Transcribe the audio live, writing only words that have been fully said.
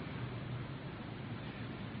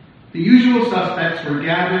The usual suspects were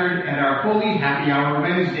gathered at our Holy Happy Hour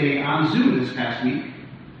Wednesday on Zoom this past week,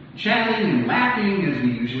 chatting and laughing as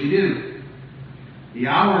we usually do. The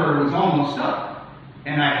hour was almost up,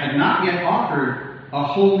 and I had not yet offered a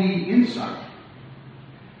holy insight,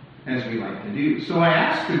 as we like to do. So I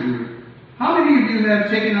asked the group, how many of you have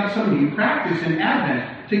taken up some new practice in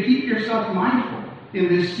Advent to keep yourself mindful in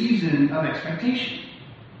this season of expectation?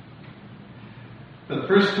 For the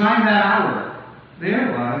first time that hour,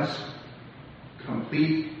 there was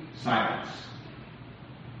complete silence.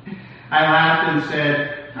 I laughed and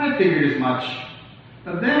said, I figured as much,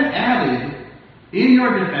 but then added, in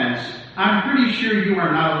your defense, I'm pretty sure you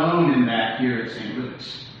are not alone in that here at St.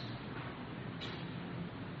 Luke's.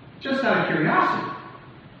 Just out of curiosity,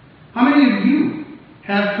 how many of you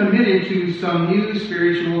have committed to some new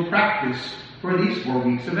spiritual practice for these 4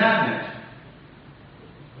 weeks of Advent?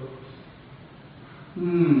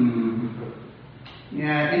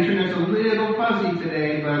 Yeah, internet's a little fuzzy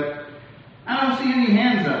today, but I don't see any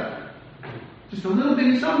hands up. Just a little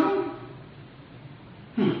bitty something?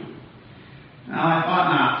 No, I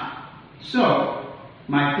thought not. So,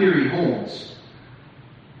 my theory holds.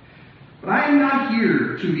 But I am not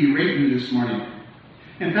here to berate you this morning.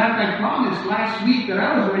 In fact, I promised last week that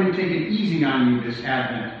I was going to take it easy on you this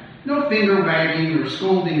Advent. No finger wagging or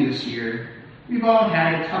scolding this year. We've all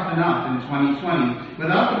had it tough enough in 2020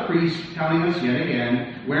 without the priest telling us yet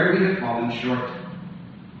again where we have fallen short.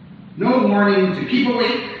 No warning to keep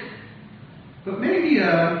awake, but maybe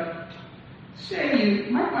say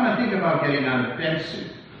you might want to think about getting out of bed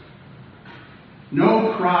soon.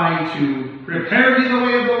 No cry to prepare me the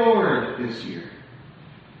way of the Lord this year.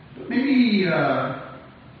 But maybe, how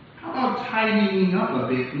about tidying up a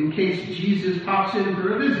bit in case Jesus pops in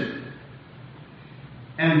for a visit?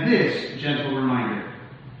 And this gentle reminder,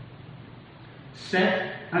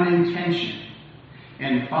 set an intention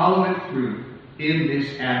and follow it through in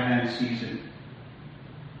this Advent season.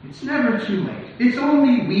 It's never too late. It's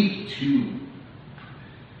only week 2.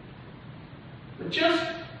 But just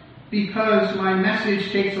because my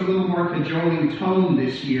message takes a little more cajoling tone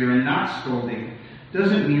this year and not scolding,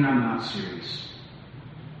 doesn't mean I'm not serious.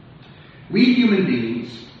 We human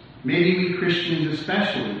beings, maybe we Christians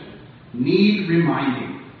especially, need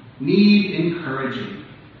reminding, need encouraging,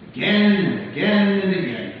 again and again and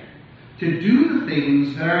again, to do the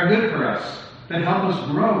things that are good for us, that help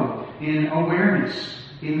us grow in awareness,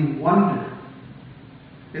 in wonder,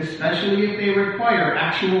 especially if they require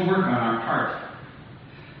actual work on our part.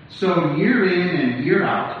 So year in and year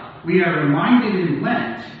out, we are reminded in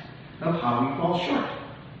Lent of how we fall short.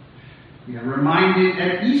 We are reminded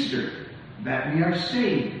at Easter that we are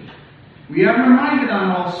saved. We are reminded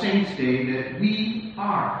on All Saints' Day that we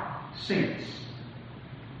are saints.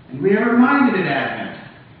 And we are reminded at Advent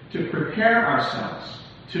to prepare ourselves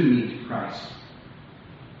to meet Christ.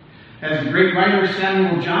 As the great writer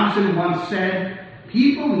Samuel Johnson once said,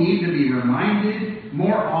 people need to be reminded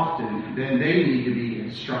more often than they need to be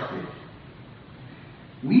instructed.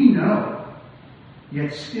 We know,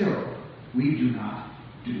 yet still we do not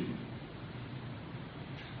do.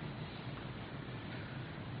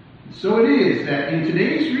 So it is that in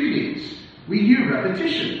today's readings, we hear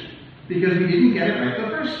repetition, because we didn't get it right the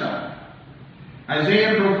first time.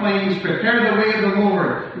 Isaiah proclaims, prepare the way of the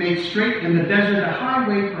Lord, make straight in the desert a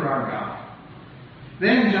highway for our God.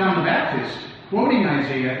 Then John the Baptist, quoting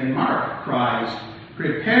Isaiah in Mark, cries,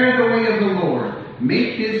 prepare the way of the Lord,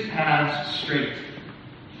 make his paths straight.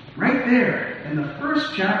 Right there, in the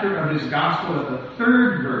first chapter of his gospel, at the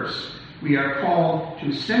 3rd verse, we are called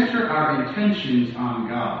to center our intentions on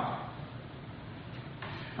God.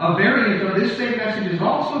 A variant of this same message is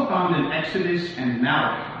also found in Exodus and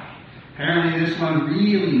Malachi. Apparently this one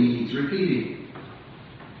really needs repeating.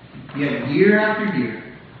 Yet year after year,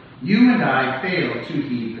 you and I fail to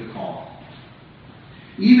heed the call.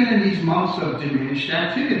 Even in these months of diminished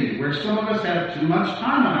activity, where some of us have too much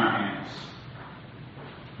time on our hands.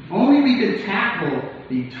 If only we could tackle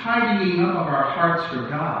the tidying up of our hearts for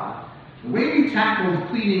God, the way we tackled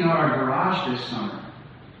cleaning out our garage this summer,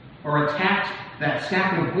 or attacked that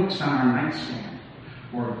stack of books on our nightstand,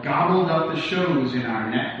 or gobbled up the shows in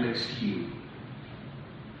our Netflix queue.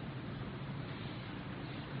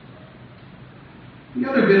 The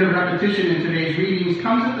other bit of repetition in today's readings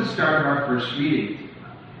comes at the start of our first reading.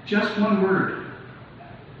 Just one word.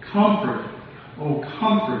 Comfort, oh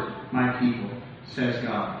comfort my people, says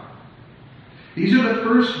God. These are the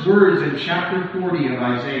first words in chapter 40 of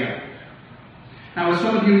Isaiah. Now, as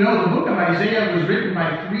some of you know, the book of Isaiah was written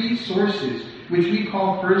by 3 sources, which we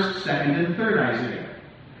call 1st, 2nd, and 3rd Isaiah.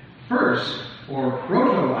 First, or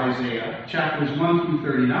Proto-Isaiah, chapters 1 through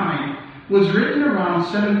 39, was written around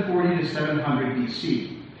 740 to 700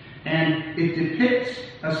 BC, and it depicts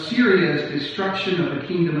Assyria's destruction of the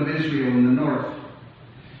kingdom of Israel in the north.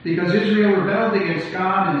 Because Israel rebelled against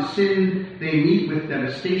God and sinned, they meet with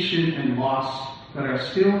devastation and loss, but are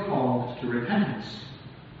still called to repentance.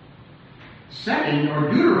 Second, or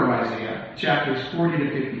Deutero-Isaiah, chapters 40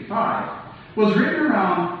 to 55, was written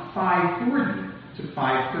around 540 to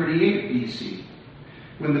 538 BC,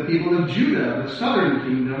 when the people of Judah, the southern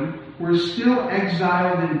kingdom, were still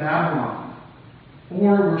exiled in Babylon,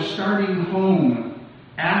 or were starting home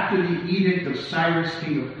after the edict of Cyrus,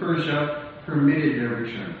 king of Persia, permitted their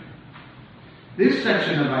return. This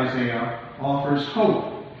section of Isaiah offers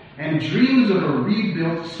hope and dreams of a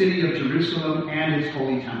rebuilt city of Jerusalem and its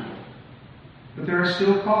holy temple. But there are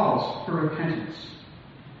still calls for repentance.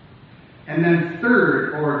 And then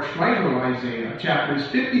third, or Trito-Isaiah, chapters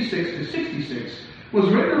 56 to 66, was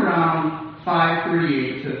written around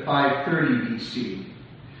 538 to 530 BC,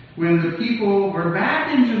 when the people were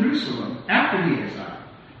back in Jerusalem after the exile,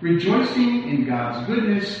 rejoicing in God's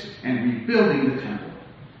goodness and rebuilding the temple.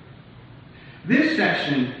 This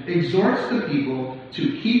section exhorts the people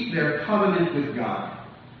to keep their covenant with God,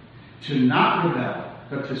 to not rebel,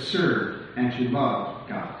 but to serve and to love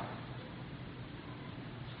God.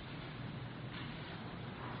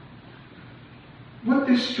 What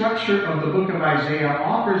this structure of the book of Isaiah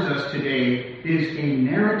offers us today is a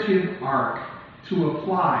narrative arc to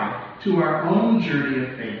apply to our own journey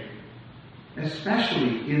of faith,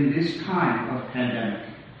 especially in this time of pandemic.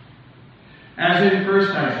 As in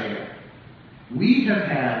first Isaiah, we have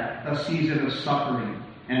had a season of suffering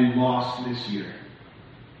and loss this year.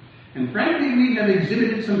 And frankly, we have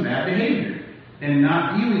exhibited some bad behavior and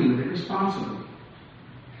not dealing with it responsibly.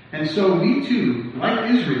 And so we too,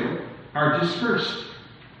 like Israel, are dispersed,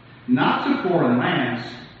 not to foreign lands,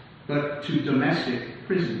 but to domestic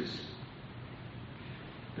prisons.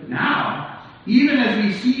 But now, even as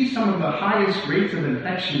we see some of the highest rates of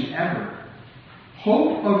infection ever,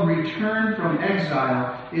 hope of return from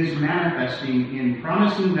exile is manifesting in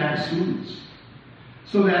promising vaccines.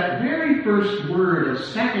 So that very first word of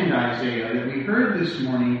second Isaiah that we heard this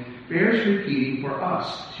morning bears repeating for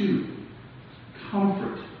us too.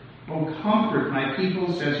 Comfort. Oh, comfort my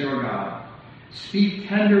people, says your God. Speak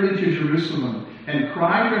tenderly to Jerusalem and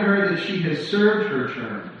cry to her that she has served her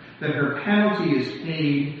term, that her penalty is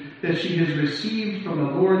paid, that she has received from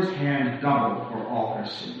the Lord's hand double for all her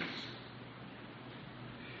sins.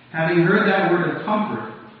 Having heard that word of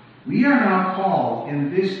comfort, we are now called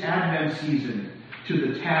in this Advent season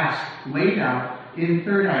to the task laid out in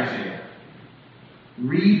 3rd Isaiah.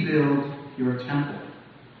 Rebuild your temple.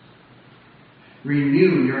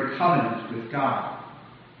 Renew your covenant with God.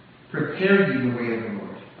 Prepare ye the way of the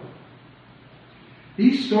Lord.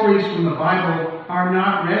 These stories from the Bible are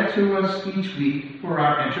not read to us each week for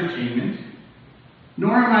our entertainment,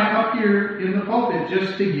 nor am I up here in the pulpit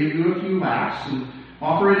just to give you a few laughs and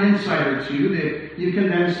offer an insight or two that you can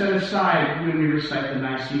then set aside when we recite the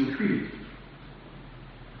Nicene Creed.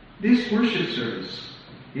 This worship service,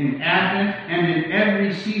 in Advent and in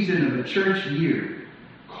every season of the church year,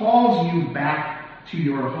 calls you back to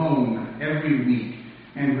your home every week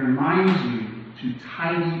and reminds you to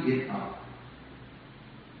tidy it up.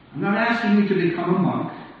 I'm not asking you to become a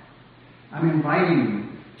monk. I'm inviting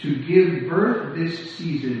you to give birth this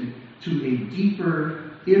season to a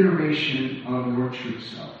deeper iteration of your true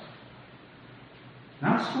self.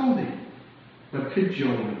 Not scolding, but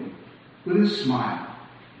cajoling, with a smile,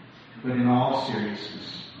 but in all seriousness.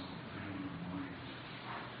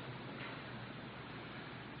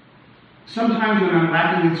 Sometimes when I'm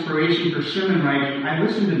lacking inspiration for sermon writing, I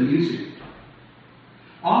listen to music.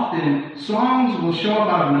 Often, songs will show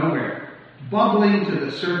up out of nowhere, bubbling to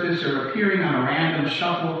the surface or appearing on a random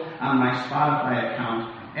shuffle on my Spotify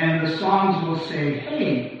account, and the songs will say,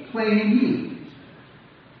 "Hey, play me."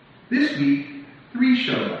 This week, 3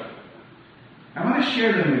 showed up. I want to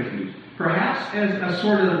share them with you, perhaps as a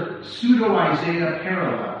sort of pseudo-Isaiah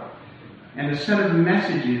parallel, and a set of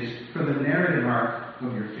messages for the narrative arc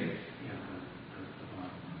of your faith.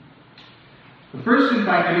 The first is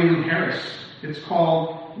by Emmylou Harris. It's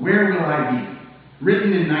called "Where Will I Be?"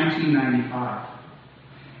 written in 1995.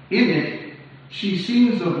 In it, she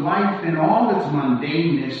sings of life in all its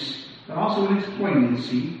mundaneness, but also in its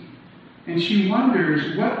poignancy, and she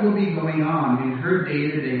wonders what will be going on in her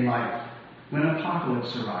day-to-day life when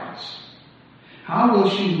apocalypse arrives. How will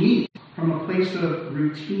she meet from a place of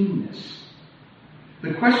routineness?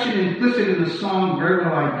 The question implicit in the song "Where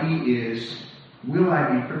Will I Be?" is, will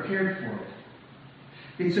I be prepared for it?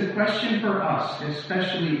 It's a question for us,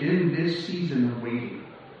 especially in this season of waiting.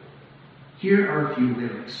 Here are a few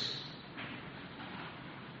lyrics.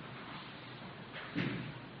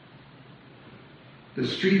 The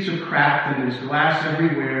streets are cracked and there's glass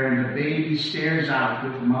everywhere, and the baby stares out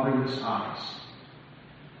with motherless eyes.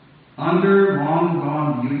 Under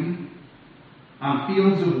long-gone beauty, on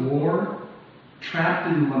fields of war, trapped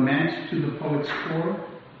in lament to the poet's core,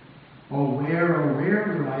 oh where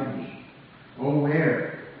will I be? Oh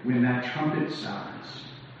where when that trumpet sounds?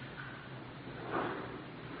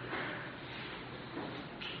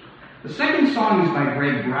 The second song is by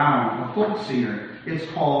Greg Brown, a folk singer.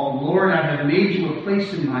 It's called Lord, I Have Made You a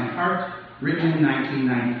Place in My Heart, written in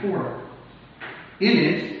 1994. In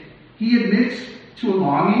it, he admits to a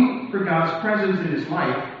longing for God's presence in his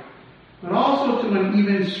life, but also to an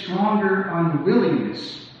even stronger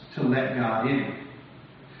unwillingness to let God in.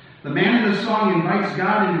 The man in the song invites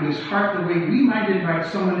God into his heart the way we might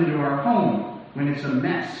invite someone into our home when it's a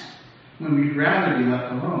mess, when we'd rather be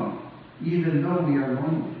left alone, even though we are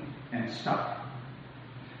lonely and stuck.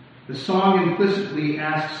 The song implicitly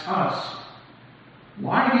asks us,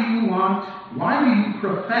 why do you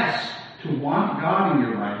profess to want God in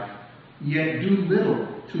your life, yet do little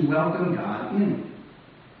to welcome God in?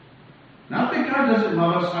 Not that God doesn't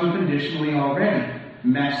love us unconditionally already,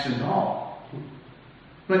 mess and all.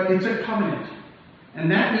 But it's a covenant, and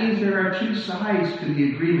that means there are two sides to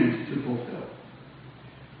the agreement to fulfill.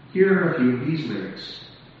 Here are a few of these lyrics.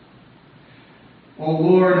 O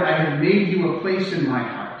Lord, I have made you a place in my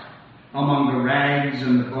heart, among the rags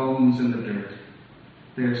and the bones and the dirt.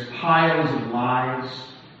 There's piles of lies,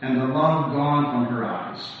 and the love gone from her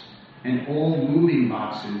eyes, and old moving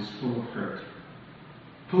boxes full of hurt.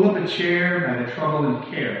 Pull up a chair by the trouble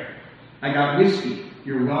and care. I got whiskey,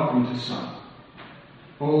 you're welcome to some.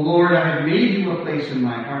 O Lord, I have made you a place in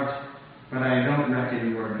my heart, but I don't reckon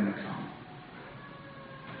you are going to come.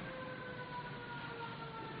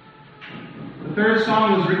 The third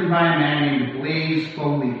song was written by a man named Blaze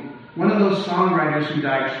Foley, one of those songwriters who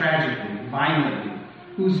died tragically, violently,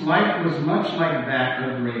 whose life was much like that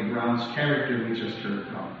of Ray Brown's character we just heard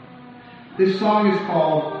from. This song is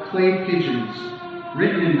called Clay Pigeons,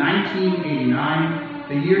 written in 1989,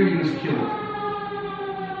 the year he was killed.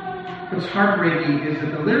 What's heartbreaking is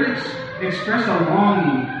that the lyrics express a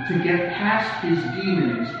longing to get past his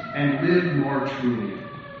demons and live more truly.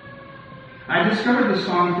 I discovered the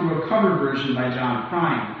song through a cover version by John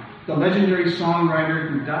Prine, the legendary songwriter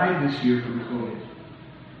who died this year from COVID.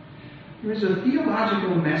 There is a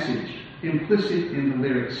theological message implicit in the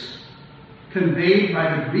lyrics, conveyed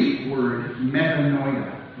by the Greek word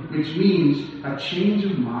metanoia, which means a change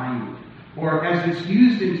of mind, or as it's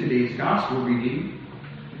used in today's gospel reading,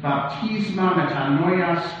 baptisma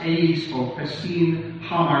metanoias eis ophesin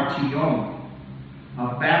hamartion,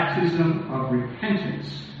 a baptism of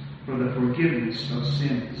repentance for the forgiveness of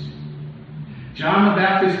sins. John the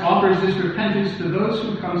Baptist offers this repentance to those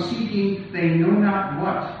who come seeking they know not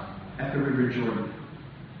what at the River Jordan.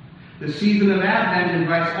 The season of Advent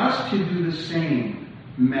invites us to do the same,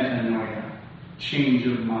 metanoia, change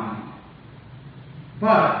of mind.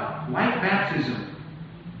 But, like baptism,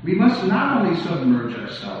 we must not only submerge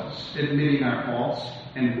ourselves, admitting our faults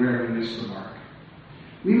and where we miss the mark.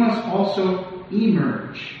 We must also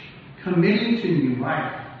emerge, committing to new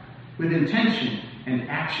life, with intention and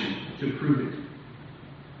action to prove it.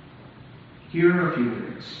 Here are a few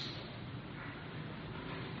lyrics.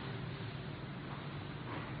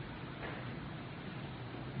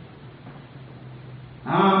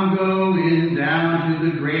 I'm going down to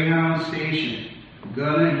the Greyhound station,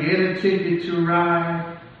 gonna get a ticket to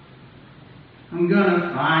ride. I'm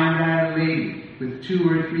gonna find that lady with 2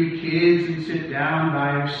 or 3 kids and sit down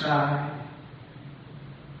by her side.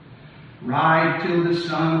 Ride till the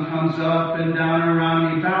sun comes up and down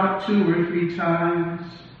around me about 2 or 3 times.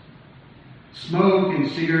 Smoking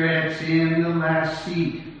cigarettes in the last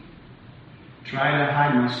seat. Try to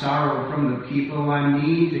hide my sorrow from the people I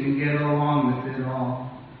meet and get along with it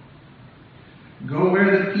all. Go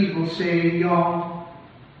where the people say y'all.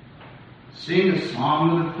 Sing a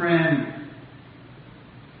song with a friend.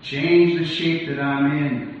 Change the shape that I'm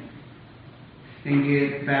in. And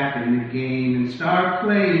get back in the game and start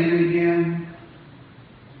playing again.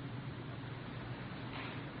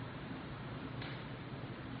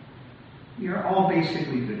 You're all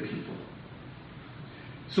basically good people.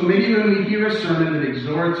 So maybe when we hear a sermon that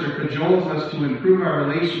exhorts or cajoles us to improve our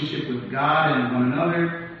relationship with God and one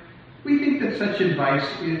another, we think that such advice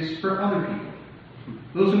is for other people.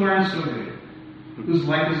 Those who aren't so good, whose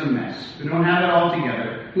life is a mess, who don't have it all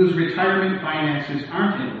together, whose retirement finances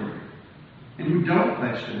aren't in order, and who don't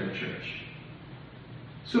pledge to their church.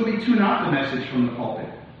 So we tune out the message from the pulpit.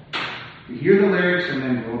 We hear the lyrics and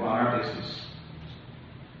then go about our business.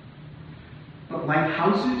 But like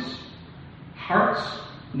houses, hearts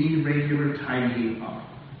need regular tidying up.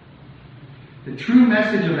 The true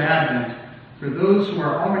message of Advent for those who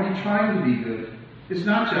are already trying to be good is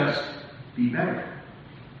not just be better.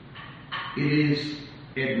 It is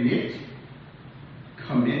admit,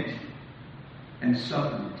 commit, and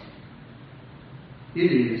submit.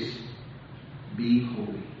 It is be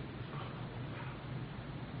holy.